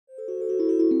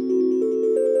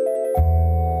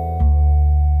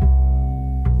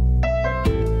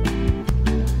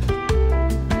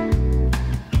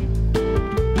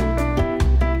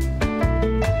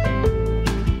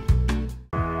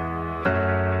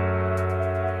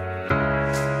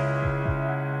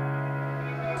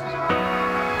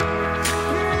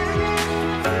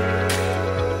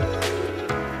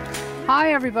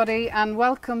Hi everybody and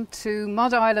welcome to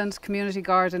Mud Island Community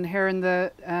Garden here in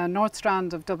the North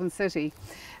Strand of Dublin City.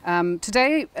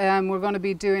 Today we're going to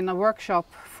be doing a workshop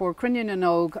for Crinne and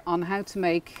Og on how to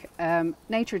make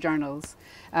nature journals.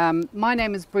 My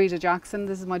name is Breda Jackson.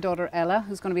 This is my daughter Ella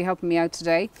who's going to be helping me out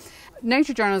today.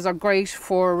 Nature journals are great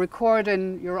for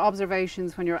recording your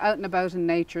observations when you're out and about in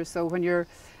nature. So when you're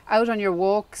out on your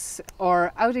walks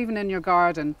or out even in your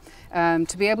garden,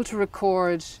 to be able to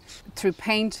record through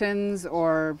paintings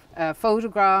or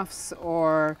photographs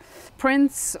or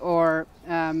prints or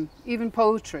even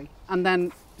poetry, and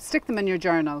then stick them in your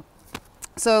journal.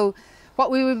 So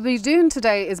what we will be doing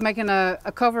today is making a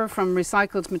cover from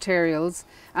recycled materials,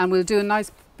 and we'll do a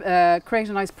nice create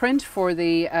a nice print for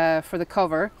the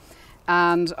cover,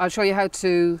 and I'll show you how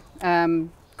to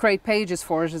create pages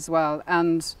for it as well,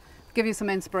 and give you some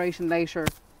inspiration later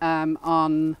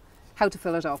on how to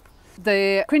fill it up.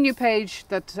 The Crinne page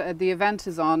that the event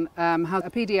is on has a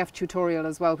PDF tutorial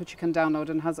as well, which you can download,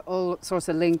 and has all sorts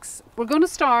of links. We're going to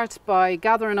start by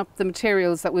gathering up the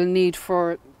materials that we'll need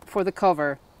for the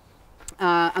cover.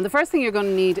 And the first thing you're going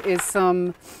to need is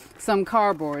some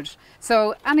cardboard.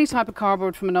 So any type of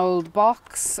cardboard from an old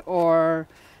box or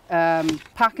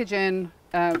packaging,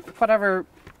 whatever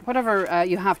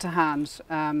you have to hand.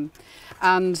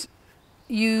 And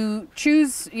you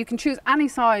can choose any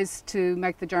size to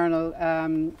make the journal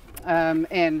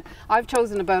in. I've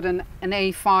chosen about an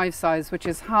A5 size, which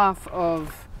is half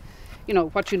of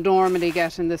what you normally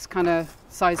get in this kind of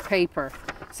size paper.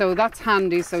 So that's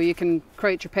handy, so you can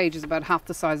create your pages about half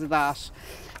the size of that.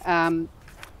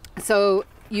 So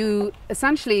you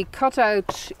essentially cut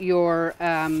out your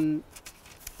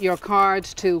card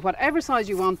to whatever size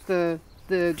you want the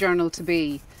journal to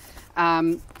be,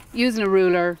 using a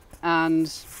ruler and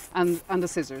the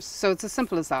scissors. So it's as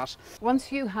simple as that.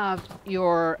 Once you have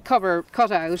your cover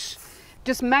cut out,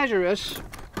 just measure it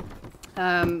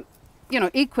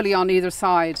equally on either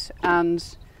side,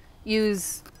 and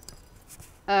use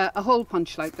a hole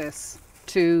punch like this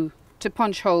to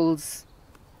punch holes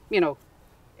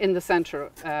in the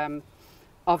center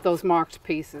of those marked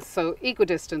pieces, so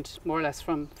equidistant more or less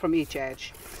from each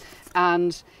edge.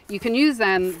 And you can use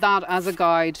then that as a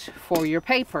guide for your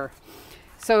paper.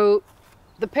 So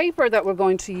the paper that we're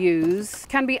going to use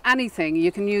can be anything.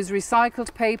 You can use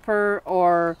recycled paper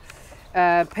or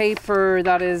paper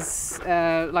that is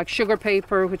like sugar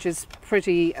paper, which is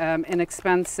pretty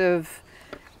inexpensive.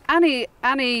 Any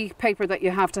paper that you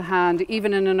have to hand,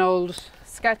 even in an old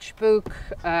sketchbook,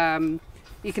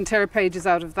 you can tear pages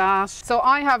out of that. So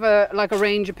I have a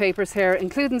range of papers here,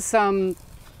 including some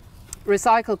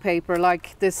recycled paper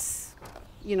like this.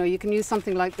 You can use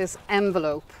something like this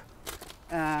envelope,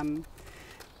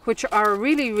 which are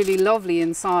really, really lovely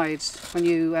inside when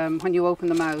you open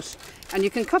them out, and you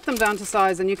can cut them down to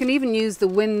size, and you can even use the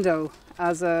window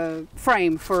as a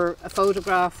frame for a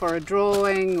photograph or a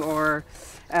drawing, or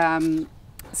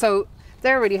so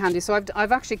they're really handy. So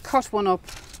I've actually cut one up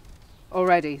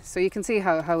already, so you can see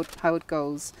how it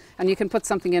goes, and you can put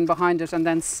something in behind it and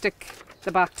then stick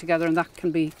the back together, and that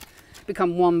can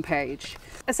become one page.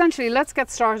 Essentially, let's get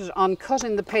started on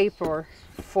cutting the paper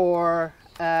for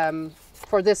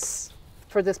this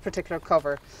particular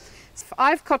cover.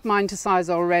 I've cut mine to size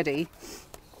already,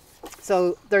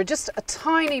 so they're just a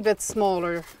tiny bit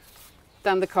smaller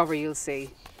than the cover you'll see,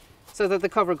 so that the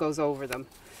cover goes over them.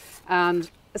 And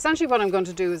essentially what I'm going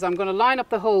to do is I'm going to line up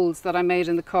the holes that I made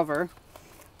in the cover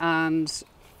and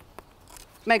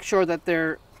make sure that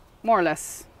they're more or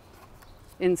less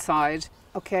inside.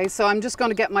 Okay, so I'm just going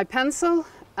to get my pencil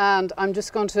and I'm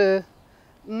just going to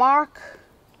mark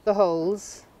the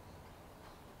holes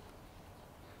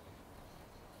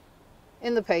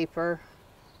in the paper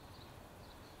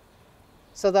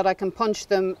so that I can punch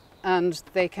them and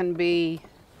they can be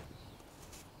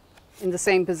in the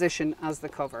same position as the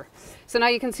cover. So now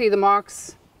you can see the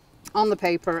marks on the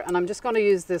paper, and I'm just going to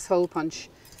use this hole punch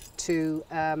to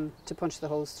punch the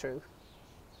holes through.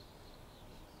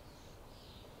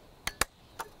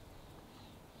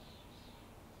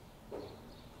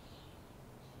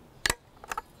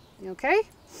 Okay,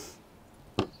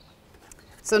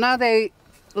 so now they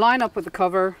line up with the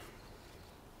cover,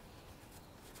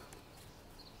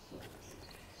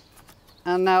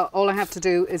 and now all I have to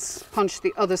do is punch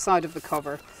the other side of the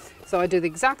cover. So I do the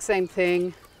exact same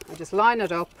thing. I just line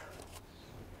it up,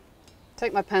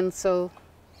 take my pencil,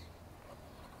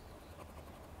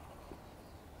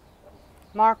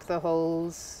 mark the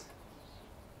holes,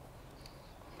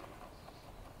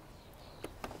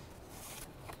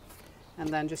 and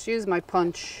then just use my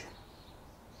punch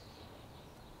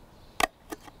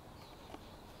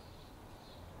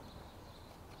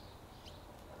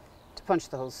to punch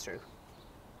the holes through.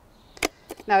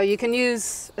 Now you can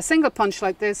use a single punch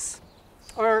like this,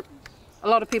 or a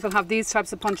lot of people have these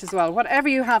types of punch as well, whatever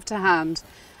you have to hand.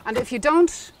 And if you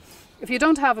don't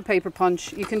have a paper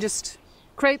punch, you can just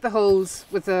create the holes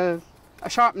with a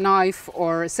sharp knife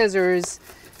or scissors.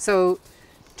 So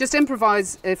just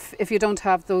improvise if you don't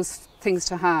have those things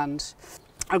to hand.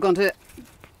 I'm going to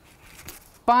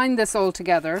bind this all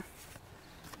together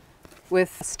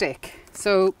with a stick.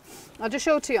 So I'll just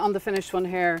show it to you on the finished one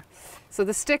here. So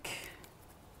the stick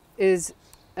is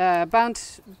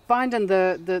binding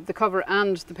the cover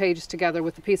and the pages together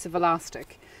with a piece of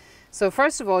elastic. So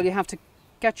first of all, you have to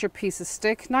get your piece of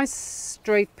stick, nice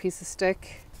straight piece of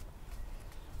stick.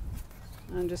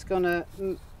 I'm just going to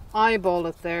eyeball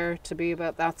it there to be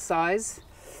about that size,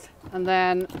 and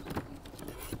then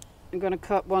I'm going to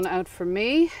cut one out for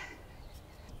me,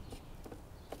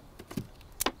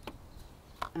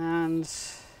 and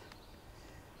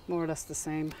more or less the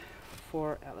same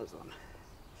for Ella's one.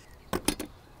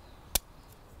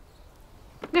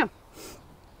 Now,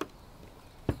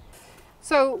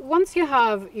 so once you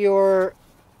have your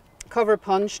cover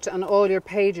punched and all your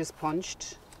pages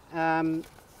punched,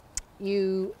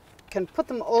 you can put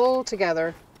them all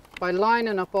together by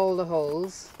lining up all the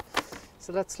holes.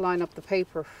 So let's line up the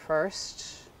paper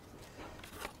first,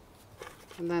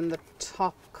 and then the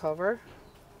top cover,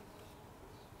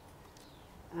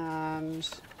 and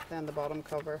then the bottom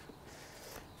cover.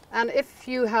 And if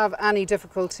you have any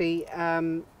difficulty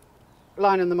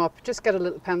lining them up, just get a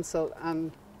little pencil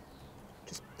and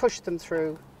just push them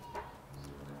through.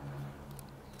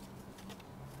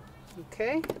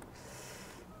 Okay,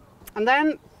 and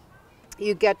then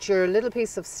you get your little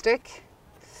piece of stick,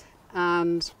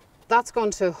 and that's going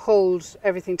to hold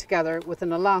everything together with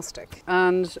an elastic.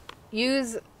 And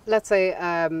use, let's say,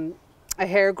 a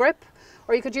hair grip,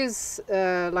 or you could use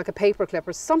like a paper clip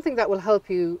or something that will help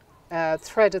you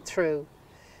thread it through.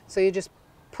 So you just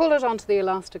pull it onto the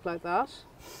elastic like that,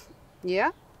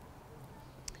 yeah,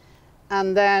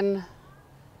 and then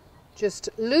just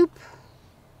loop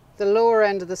the lower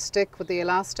end of the stick with the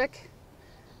elastic,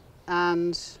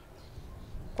 and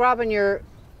grabbing your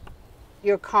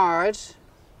card,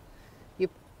 you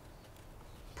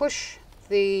push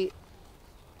the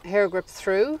hair grip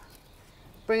through,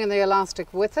 bringing the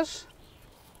elastic with it,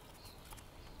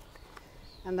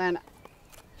 and then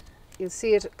you'll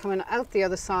see it coming out the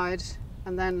other side,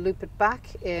 and then loop it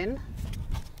back in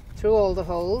through all the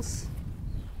holes.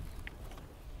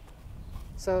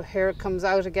 So here it comes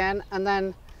out again, and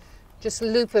then just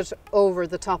loop it over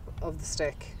the top of the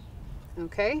stick.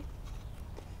 Okay?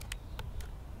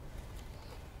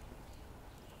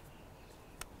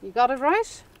 You got it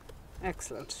right?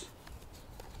 Excellent.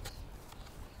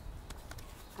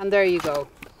 And there you go.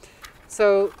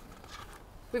 So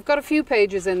we've got a few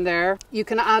pages in there. You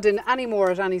can add in any more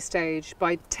at any stage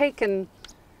by taking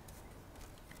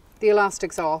the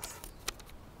elastics off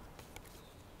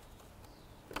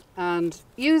and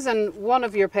using one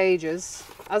of your pages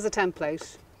as a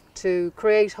template to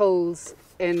create holes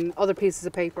in other pieces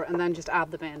of paper, and then just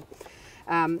add them in.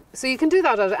 So you can do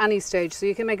that at any stage. So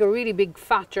you can make a really big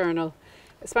fat journal,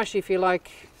 especially if you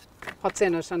like what's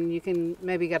in it and you can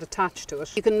maybe get attached to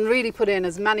it. You can really put in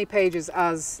as many pages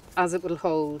as it will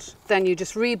hold. Then you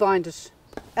just rebind it.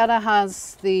 Ella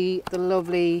has the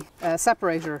lovely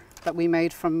separator that we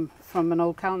made from an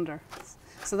old calendar.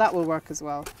 So that will work as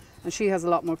well. And she has a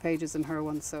lot more pages in her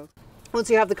one. So once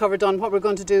you have the cover done, what we're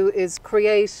going to do is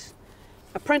create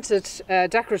a printed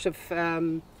decorative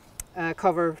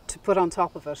cover to put on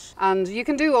top of it. And you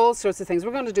can do all sorts of things.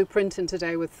 We're going to do printing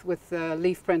today with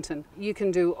leaf printing. You can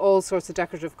do all sorts of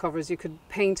decorative covers. You could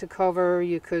paint a cover,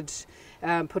 you could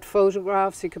put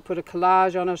photographs, you could put a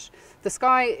collage on it. The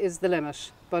sky is the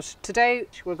limit. But today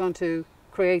we're going to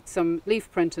create some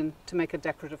leaf printing to make a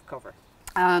decorative cover.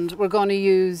 And we're going to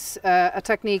use a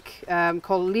technique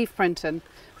called leaf printing,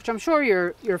 which I'm sure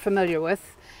you're familiar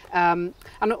with. And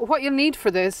what you'll need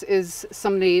for this is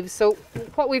some leaves. So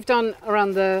what we've done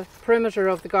around the perimeter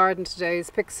of the garden today is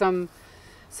pick some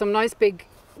nice big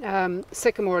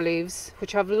sycamore leaves,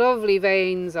 which have lovely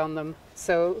veins on them.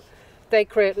 So they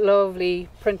create lovely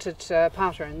printed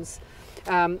patterns.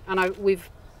 And we've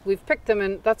picked them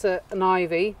in, that's an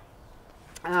ivy.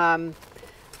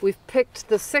 We've picked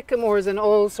the sycamores in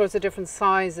all sorts of different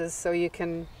sizes, so you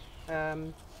can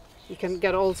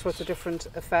get all sorts of different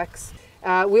effects.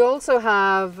 We also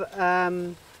have,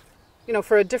 you know,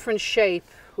 for a different shape,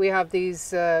 we have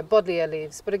these buddleia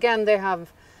leaves, but again they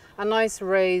have a nice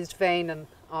raised vein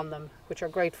on them, which are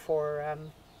great for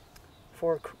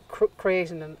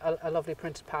creating a lovely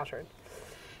printed pattern.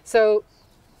 So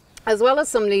as well as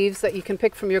some leaves that you can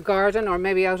pick from your garden or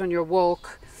maybe out on your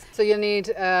walk. So you'll need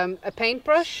a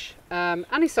paintbrush,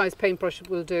 any size paintbrush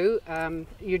will do.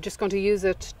 You're just going to use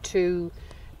it to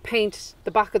paint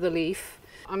the back of the leaf.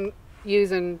 I'm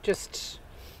using just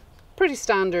pretty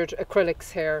standard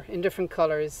acrylics here in different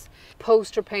colours.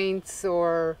 Poster paints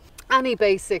or any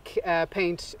basic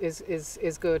paint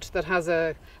is good that has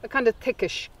a kind of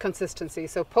thickish consistency.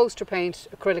 So poster paint,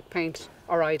 acrylic paint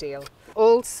are ideal.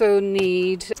 Also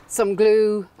need some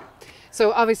glue.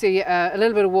 So obviously a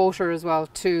little bit of water as well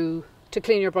to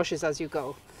clean your brushes as you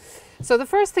go. So the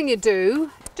first thing you do,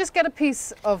 just get a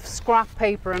piece of scrap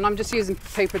paper, and I'm just using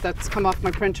paper that's come off my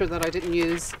printer that I didn't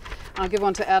use. I'll give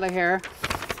one to Ella here.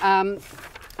 And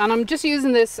I'm just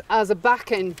using this as a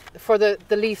backing for the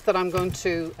leaf that I'm going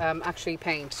to actually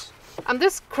paint. And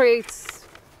this creates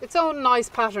its own nice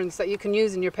patterns that you can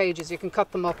use in your pages. You can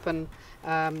cut them up and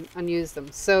use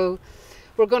them. So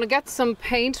we're going to get some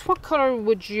paint. What colour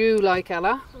would you like,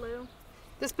 Ella? Blue.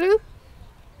 This blue?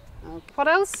 Okay. What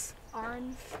else?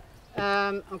 Orange.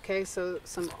 Okay, so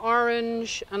some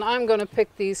orange, and I'm going to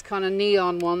pick these kind of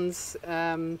neon ones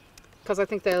because I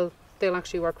think they'll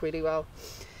actually work really well.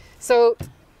 So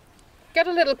get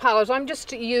a little palette. I'm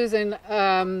just using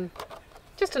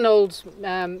just an old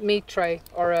meat tray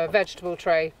or a vegetable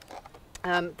tray.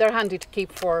 They're handy to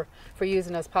keep for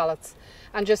using as palettes,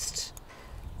 and just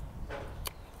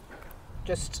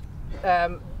put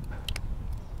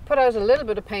out a little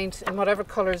bit of paint in whatever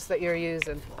colours that you're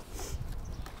using.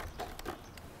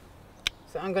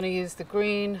 So I'm going to use the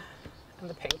green and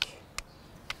the pink,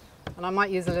 and I might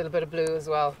use a little bit of blue as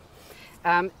well.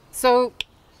 So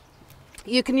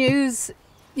you can use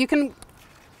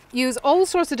all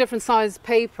sorts of different size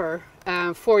paper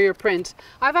for your print.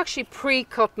 I've actually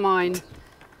pre-cut mine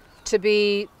to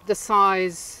be the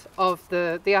size of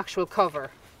the actual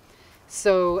cover.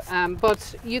 So,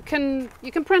 but you can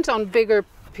print on bigger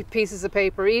pieces of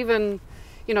paper, even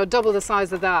double the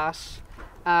size of that.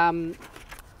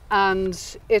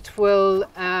 And it will,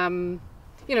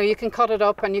 you can cut it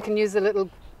up, and you can use the little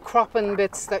cropping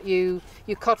bits that you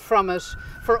cut from it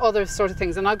for other sort of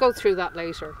things, and I'll go through that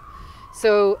later.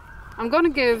 So I'm going to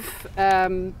give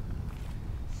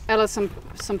Ella some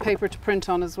paper to print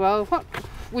on as well. What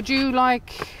would you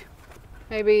like?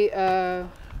 Maybe a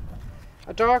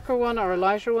darker one or a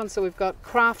lighter one? So we've got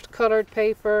craft coloured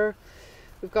paper,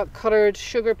 we've got coloured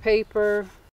sugar paper.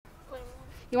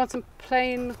 You want some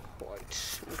plain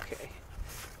white? Okay,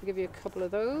 I'll give you a couple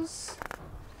of those.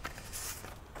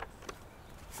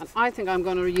 And I think I'm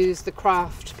going to use the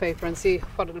craft paper and see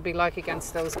what it'll be like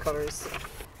against those colours.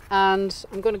 And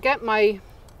I'm going to get my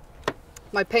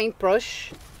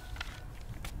paintbrush.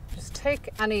 Just take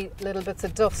any little bits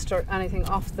of dust or anything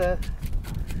off the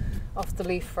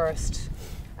leaf first.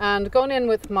 And going in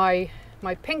with my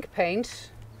pink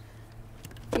paint,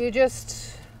 you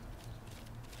just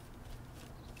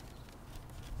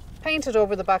paint it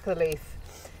over the back of the leaf.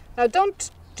 Now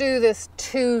don't do this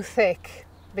too thick,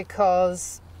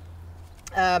 because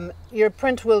your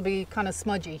print will be kind of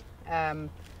smudgy.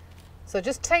 So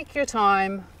just take your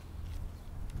time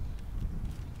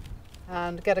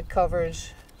and get it covered.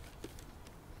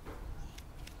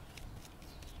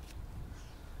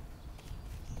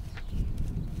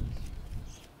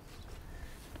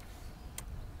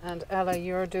 And Ella,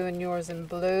 you're doing yours in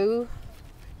blue.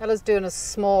 Ella's doing a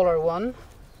smaller one.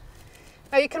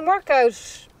 Now you can work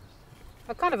out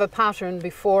a kind of a pattern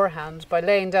beforehand by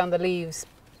laying down the leaves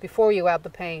before you add the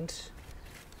paint.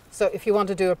 So if you want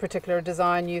to do a particular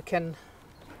design, you can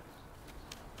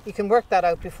work that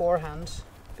out beforehand,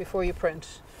 before you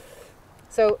print.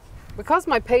 So because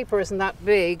my paper isn't that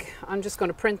big, I'm just going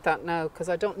to print that now because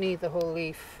I don't need the whole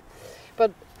leaf.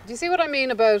 But do you see what I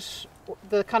mean about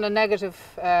the kind of negative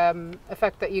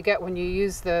effect that you get when you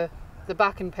use the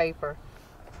backing paper?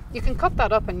 You can cut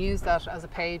that up and use that as a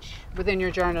page within your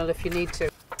journal if you need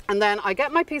to. And then I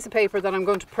get my piece of paper that I'm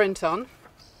going to print on,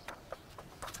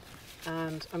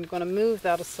 and I'm going to move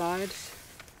that aside,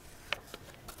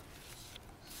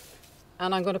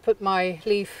 and I'm going to put my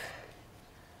leaf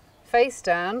face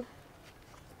down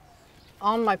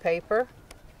on my paper,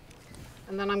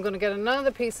 and then I'm going to get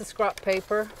another piece of scrap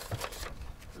paper.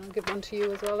 I'll give one to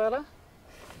you as well, Ella.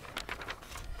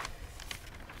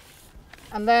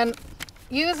 And then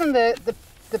using the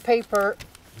paper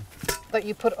that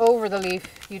you put over the leaf,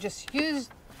 you just use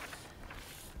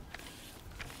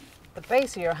the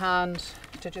base of your hand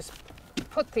to just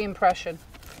put the impression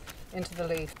into the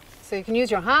leaf. So you can use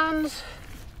your hand,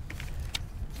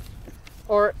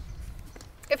 or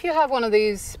if you have one of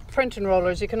these printing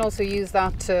rollers, you can also use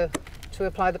that to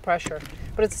apply the pressure.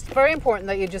 But it's very important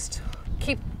that you just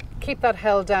keep keep that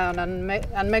held down and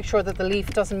make sure that the leaf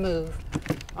doesn't move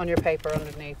on your paper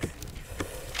underneath.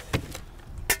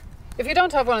 If you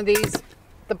don't have one of these,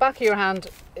 the back of your hand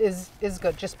is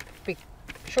good. Just be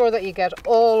sure that you get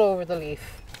all over the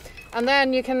leaf. And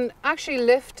then you can actually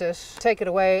lift it, take it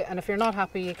away, and if you're not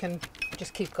happy, you can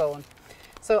just keep going.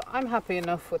 So I'm happy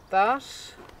enough with that.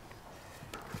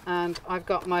 And I've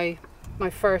got my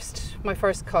first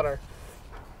colour.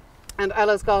 And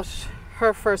Ella's got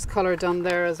her first colour done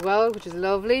there as well, which is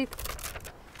lovely.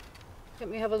 Let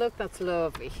me have a look. That's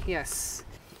lovely. Yes.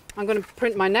 I'm going to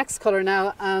print my next colour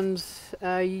now, and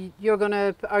are you going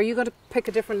to pick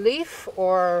a different leaf,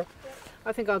 or? Yeah.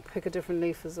 I think I'll pick a different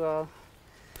leaf as well.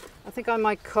 I think I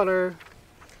might colour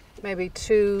maybe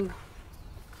 2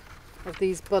 of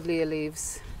these buddleia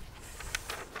leaves.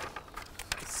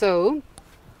 So,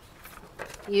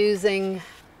 using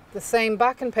the same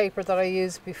backing paper that I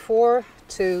used before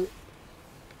to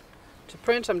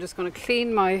print, I'm just going to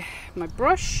clean my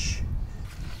brush.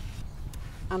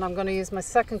 And I'm going to use my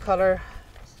second colour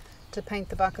to paint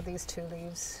the back of these 2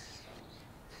 leaves.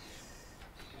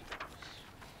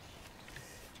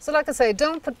 So like I say,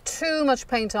 don't put too much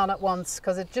paint on at once,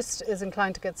 because it just is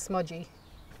inclined to get smudgy.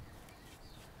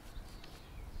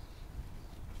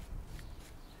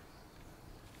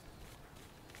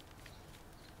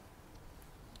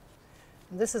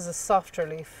 And this is a softer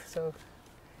leaf, so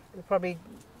it'll probably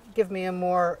give me a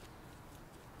more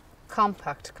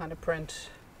compact kind of print.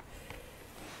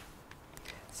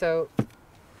 So I'm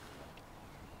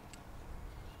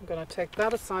going to take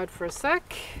that aside for a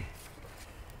sec.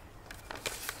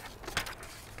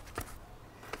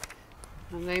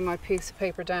 And lay my piece of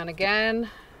paper down again.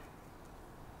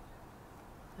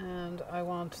 And I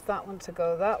want that one to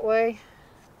go that way.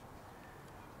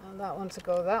 And that one to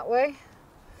go that way.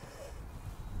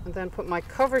 And then put my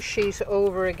cover sheet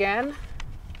over again.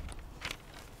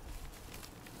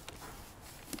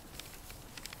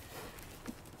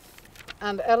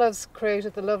 And Ella's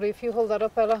created the lovely, if you hold that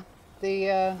up, Ella,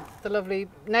 the lovely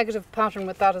negative pattern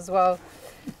with that as well.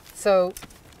 So,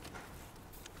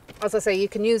 as I say, you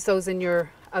can use those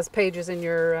as pages in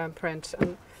your print.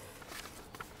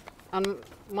 And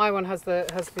my one has the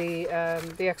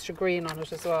extra green on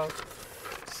it as well.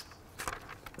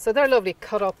 So they're lovely,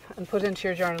 cut up and put into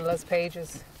your journal as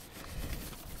pages.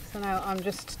 So now I'm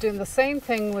just doing the same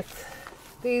thing with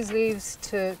these leaves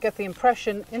to get the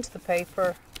impression into the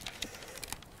paper.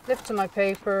 Lift to my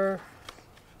paper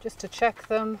just to check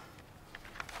them,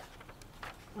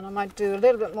 and I might do a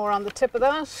little bit more on the tip of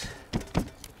that.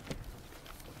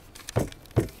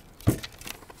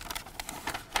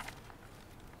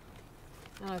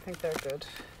 And I think they're good.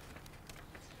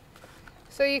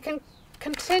 So you can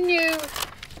continue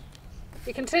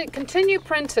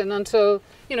printing until,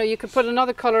 you know, you could put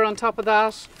another colour on top of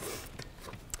that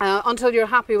until you're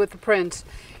happy with the print.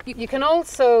 You can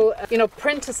also, you know,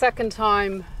 print a second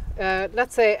time.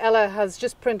 Let's say Ella has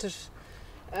just printed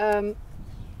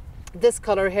this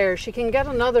colour here. She can get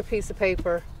another piece of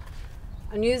paper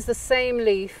and use the same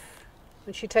leaf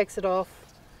when she takes it off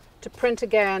to print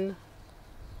again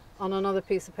on another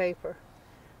piece of paper.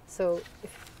 So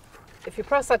if you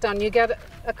press that down, you get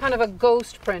a kind of a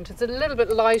ghost print. It's a little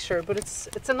bit lighter, but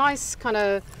it's a nice kind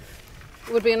of,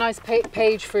 it would be a nice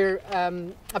page for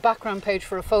a background page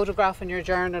for a photograph in your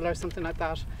journal or something like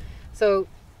that. So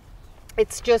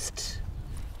it's just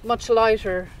much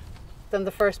lighter than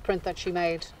the first print that she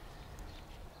made,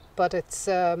 but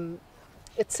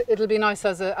it'll be nice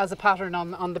as a pattern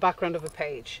on the background of a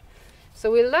page.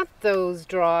 So we'll let those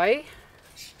dry,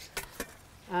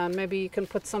 and maybe you can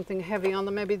put something heavy on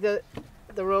them, maybe the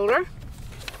roller.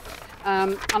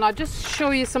 And I'll just show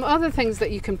you some other things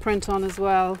that you can print on as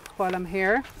well while I'm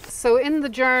here. So in the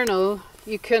journal,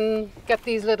 you can get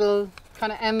these little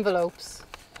kind of envelopes,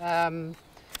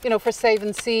 you know, for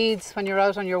saving seeds when you're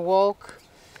out on your walk.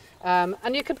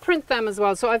 And you can print them as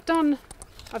well. So I've done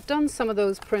some of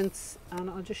those prints, and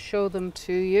I'll just show them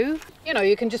to you. You know,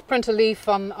 you can just print a leaf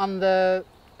on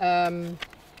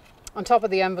top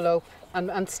of the envelope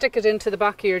and stick it into the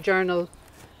back of your journal.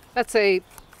 Let's say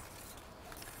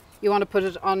you want to put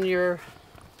it on your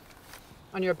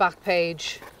back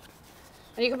page,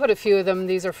 and you can put a few of them.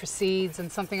 These are for seeds,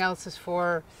 and something else is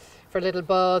for little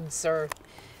buds. Or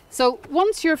so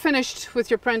once you're finished with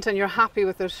your print and you're happy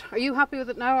with it, are you happy with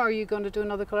it now, or are you going to do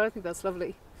another colour? I think that's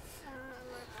lovely. I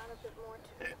might add a bit more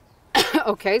to it.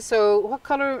 Okay, so what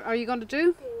colour are you going to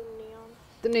do? The neon.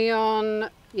 The neon,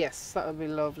 yes, that would be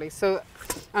lovely. So,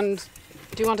 and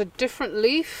do you want a different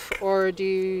leaf, or do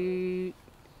you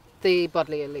the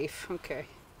buddleia leaf? Okay.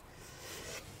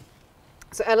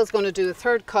 So Ella's going to do a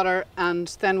third colour,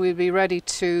 and then we'll be ready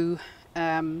to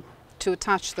to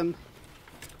attach them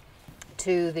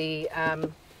to the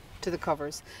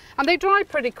covers, and they dry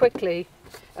pretty quickly.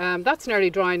 That's nearly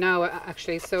dry now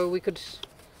actually, so we could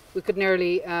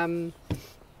nearly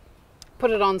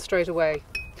put it on straight away.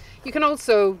 You can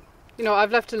also, you know,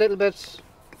 I've left a little bit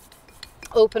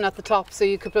open at the top, so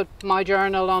you could put my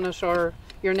journal on it or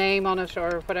your name on it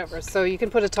or whatever, so you can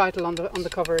put a title on the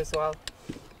cover as well.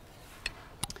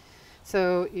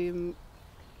 So you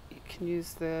can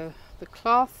use the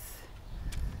cloth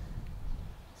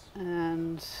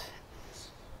and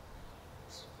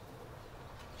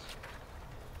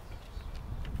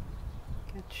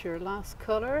get your last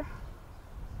colour.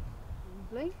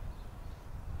 Lovely.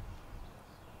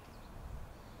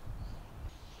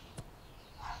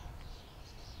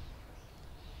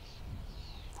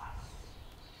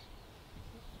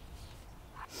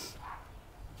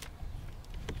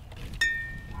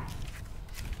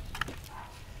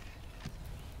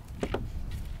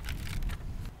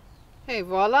 Hey,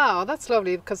 voila, that's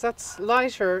lovely because that's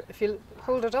lighter. If you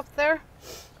hold it up there,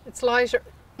 it's lighter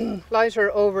lighter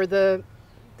over the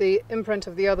imprint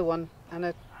of the other one,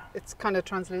 and it's kind of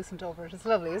translucent over it. It's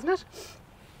lovely, isn't it?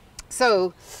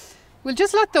 So we'll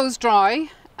just let those dry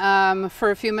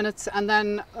for a few minutes, and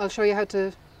then I'll show you how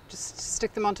to just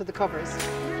stick them onto the covers.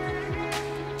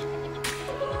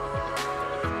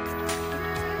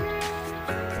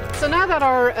 So now that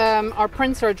our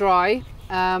prints are dry,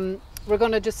 we're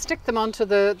going to just stick them onto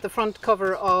the front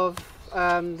cover of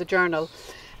the journal.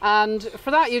 And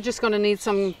for that, you're just going to need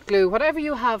some glue, whatever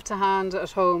you have to hand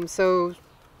at home. So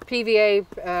PVA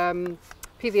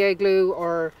glue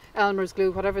or Elmer's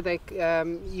glue, whatever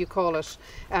you call it,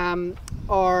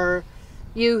 or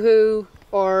Yoo-hoo,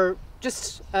 or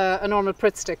just a normal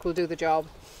Pritt stick will do the job.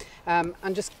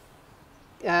 And just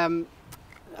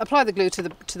apply the glue to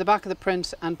the back of the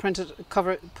print and put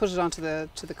it onto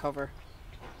the cover.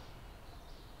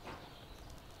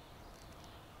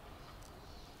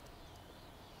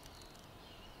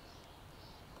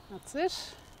 That's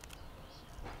it.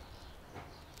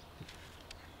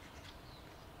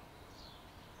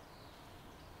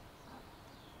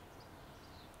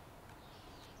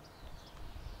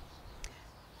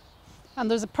 And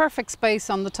there's a perfect space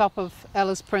on the top of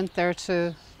Ella's print there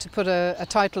to put a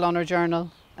title on her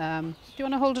journal. Do you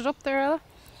want to hold it up there, Ella?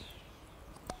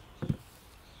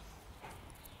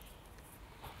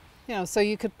 You know, so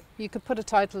you could put a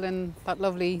title in that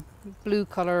lovely blue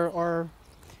colour or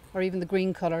even the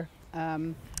green colour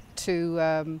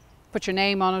to put your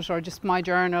name on it, or just my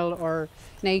journal or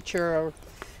nature or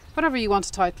whatever you want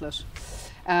to title it.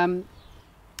 And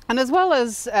as well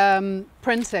as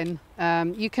printing,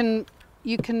 you can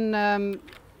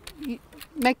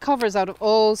make covers out of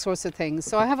all sorts of things.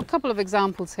 So I have a couple of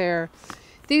examples here.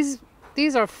 These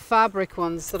are fabric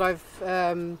ones that I've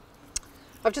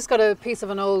just got a piece of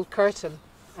an old curtain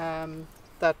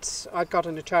that I got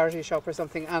in a charity shop or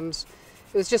something, and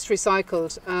it was just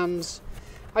recycled, and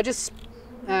I just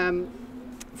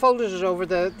folded it over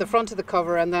the front of the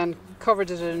cover and then covered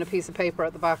it in a piece of paper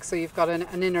at the back, so you've got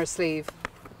an inner sleeve.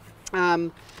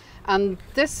 And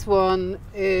this one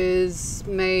is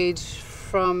made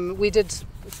from, we did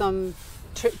some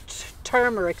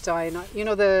turmeric dye, you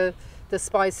know, the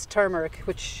spiced turmeric,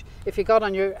 which if you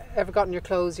ever got on your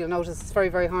clothes, you'll notice it's very,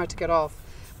 very hard to get off.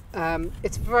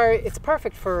 It's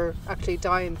perfect for actually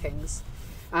dyeing things.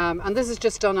 And this is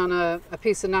just done on a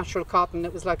piece of natural cotton.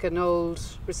 It was like an old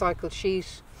recycled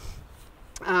sheet,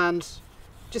 and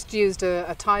just used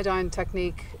a tie-dyeing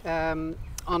technique on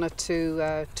it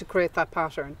to create that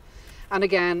pattern. And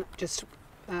again, just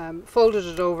folded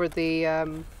it over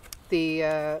the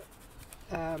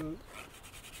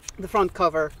front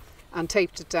cover and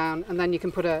taped it down, and then you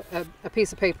can put a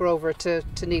piece of paper over it to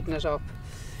neaten it up.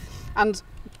 And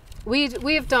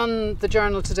we have done the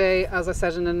journal today, as I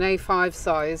said, in an A5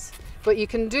 size, but you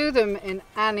can do them in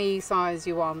any size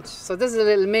you want. So this is a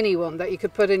little mini one that you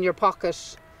could put in your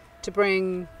pocket to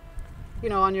bring, you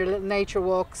know, on your little nature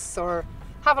walks, or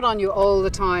have it on you all the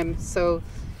time. So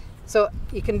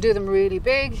you can do them really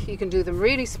big, you can do them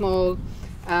really small,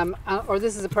 or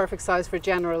this is a perfect size for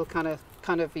general kind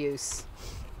of use.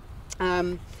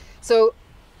 So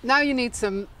now you need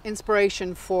some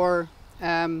inspiration for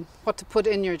what to put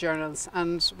in your journals,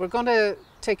 and we're going to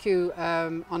take you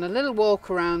on a little walk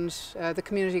around the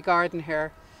community garden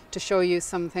here to show you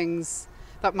some things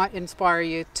that might inspire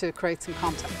you to create some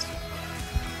content.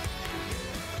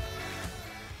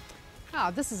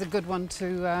 This is a good one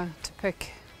to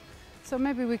pick. So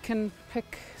maybe we can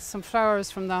pick some flowers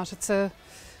from that. It's a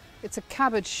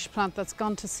cabbage plant that's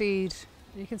gone to seed.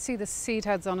 You can see the seed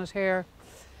heads on it here,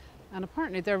 and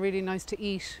apparently they're really nice to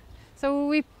eat. So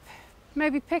we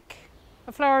maybe pick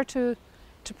a flower to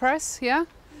press, yeah?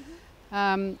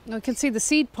 We can see the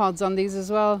seed pods on these as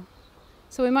well.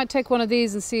 So we might take one of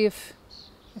these and see if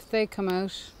they come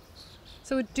out.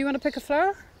 So do you want to pick a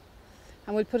flower?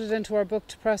 And we'll put it into our book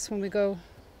to press when we go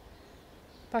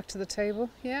back to the table,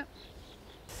 yeah?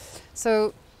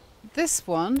 So this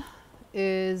one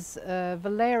is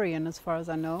valerian as far as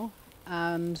I know.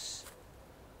 And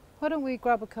why don't we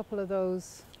grab a couple of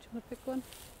those? Do you want to pick one?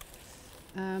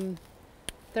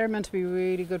 They're meant to be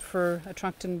really good for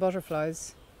attracting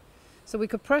butterflies. So we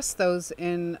could press those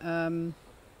in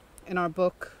our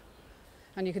book,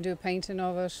 and you can do a painting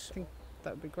of it. I think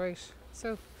that would be great.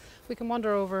 So we can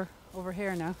wander over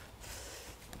here now.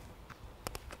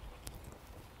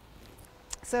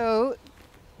 So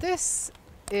this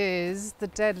is the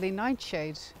deadly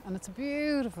nightshade, and it's a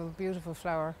beautiful, beautiful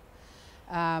flower.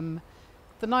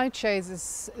 The nightshades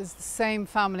is the same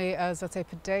family as, let's say,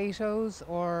 potatoes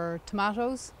or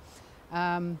tomatoes.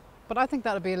 But I think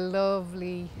that would be a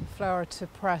lovely flower to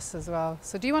press as well.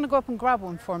 So do you want to go up and grab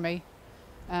one for me?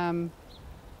 Get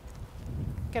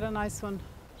a nice one.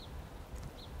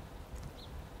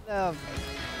 Lovely.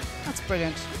 That's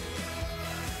brilliant.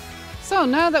 So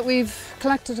now that we've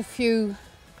collected a few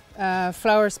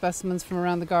flower specimens from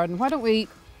around the garden, why don't we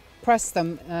press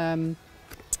them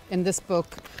in this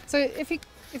book? So if you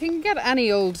can get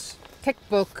any old thick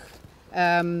book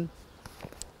that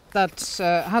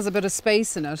has a bit of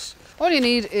space in it, all you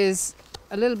need is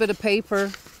a little bit of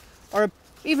paper, or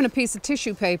even a piece of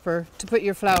tissue paper to put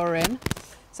your flower in.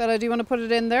 So do you want to put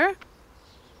it in there?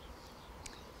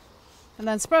 And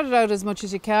then spread it out as much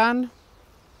as you can,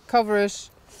 cover it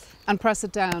and press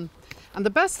it down. And the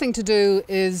best thing to do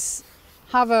is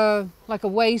have like a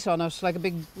weight on it, like a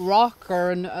big rock,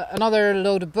 or another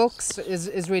load of books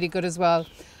is really good as well.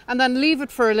 And then leave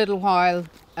it for a little while,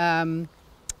 and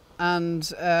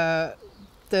the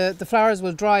flowers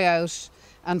will dry out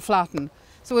and flatten.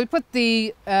 So we'll put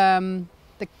the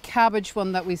cabbage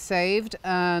one that we saved,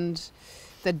 and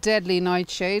the deadly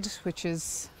nightshade, which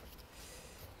is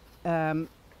the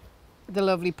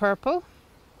lovely purple,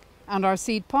 and our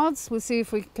seed pods. We'll see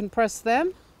if we can press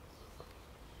them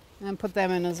and put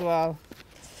them in as well.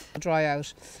 Dry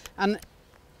out. And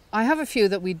I have a few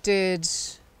that we did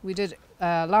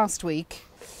last week.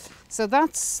 So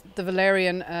that's the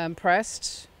valerian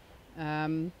pressed.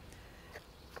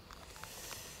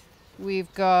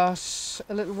 We've got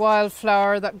a little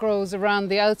wildflower that grows around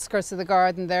the outskirts of the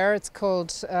garden there. It's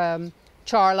called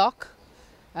charlock.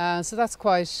 So that's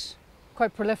quite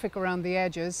prolific around the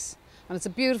edges, and it's a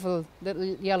beautiful little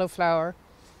yellow flower.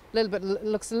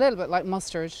 Looks a little bit like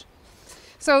mustard.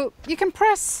 So you can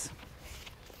press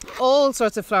all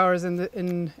sorts of flowers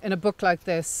in a book like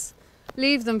this.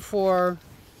 Leave them for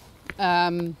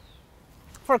a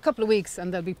couple of weeks,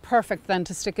 and they'll be perfect then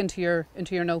to stick into your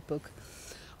notebook.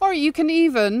 Or you can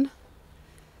even,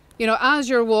 as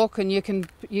you're walking, you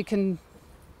can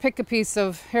pick a piece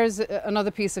of, here's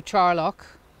another piece of charlock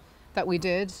that we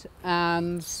did,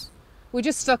 and we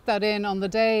just stuck that in on the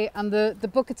day, and the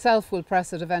book itself will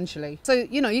press it eventually. So,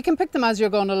 you can pick them as you're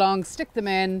going along, stick them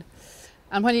in,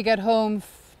 and when you get home,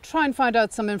 try and find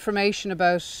out some information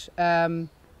about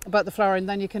the flower, and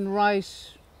then you can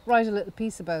write a little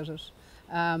piece about it.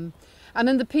 And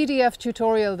in the PDF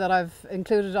tutorial that I've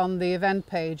included on the event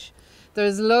page,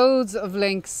 there's loads of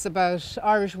links about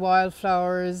Irish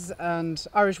wildflowers and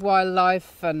Irish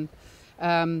wildlife, and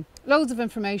loads of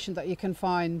information that you can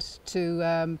find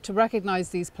to recognise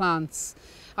these plants.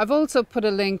 I've also put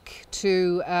a link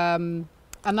to an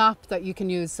app that you can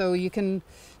use, so you can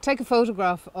take a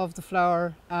photograph of the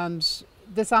flower, and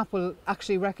this app will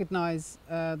actually recognise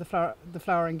the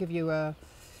flower and give you a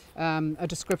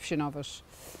description of it.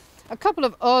 A couple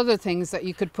of other things that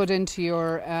you could put into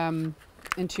your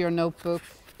notebook,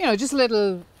 just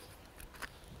little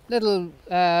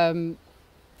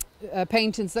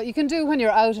paintings that you can do when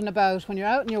you're out and about, when you're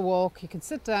out on your walk. You can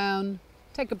sit down,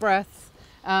 take a breath,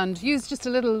 and use just a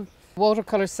little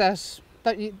watercolor set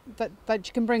that you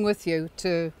can bring with you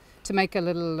to make a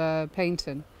little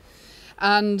painting.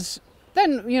 And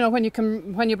then when you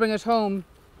bring it home,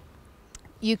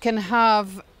 you can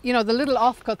have the little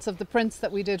offcuts of the prints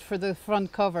that we did for the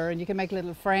front cover, and you can make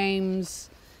little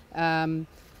frames and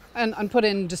put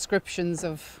in descriptions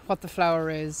of what the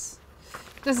flower is.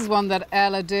 This is one that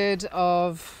Ella did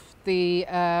of the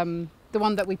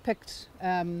one that we picked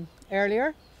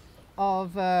earlier,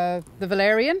 of the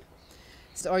valerian.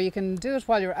 Or you can do it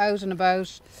while you're out and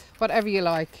about, whatever you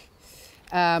like.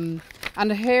 And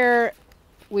here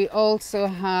we also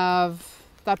have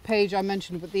that page I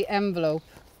mentioned with the envelope.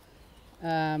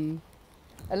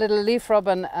 a little leaf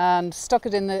rubbing and stuck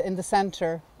it in the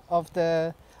centre of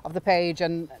the page,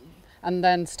 and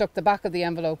then stuck the back of the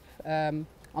envelope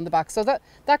on the back, so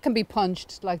that can be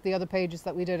punched like the other pages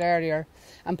that we did earlier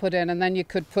and put in. And then you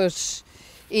could put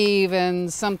even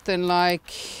something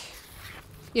like,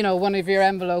 you know, one of your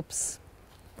envelopes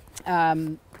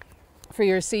for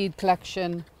your seed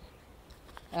collection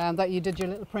that you did your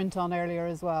little print on earlier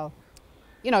as well.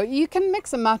 You know, you can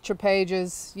mix and match your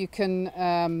pages. You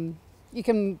can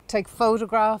take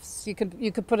photographs. You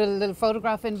could put a little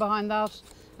photograph in behind that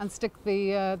and stick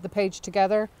the page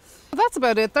together. That's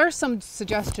about it. There's some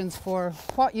suggestions for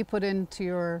what you put into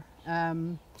your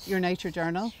nature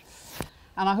journal,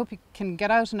 and I hope you can get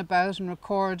out and about and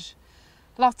record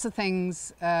lots of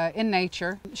things in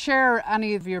nature. Share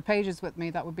any of your pages with me,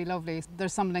 that would be lovely.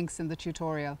 There's some links in the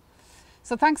tutorial.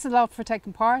 So thanks a lot for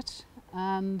taking part,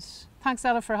 and thanks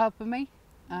Ella for helping me,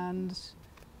 and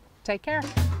take care.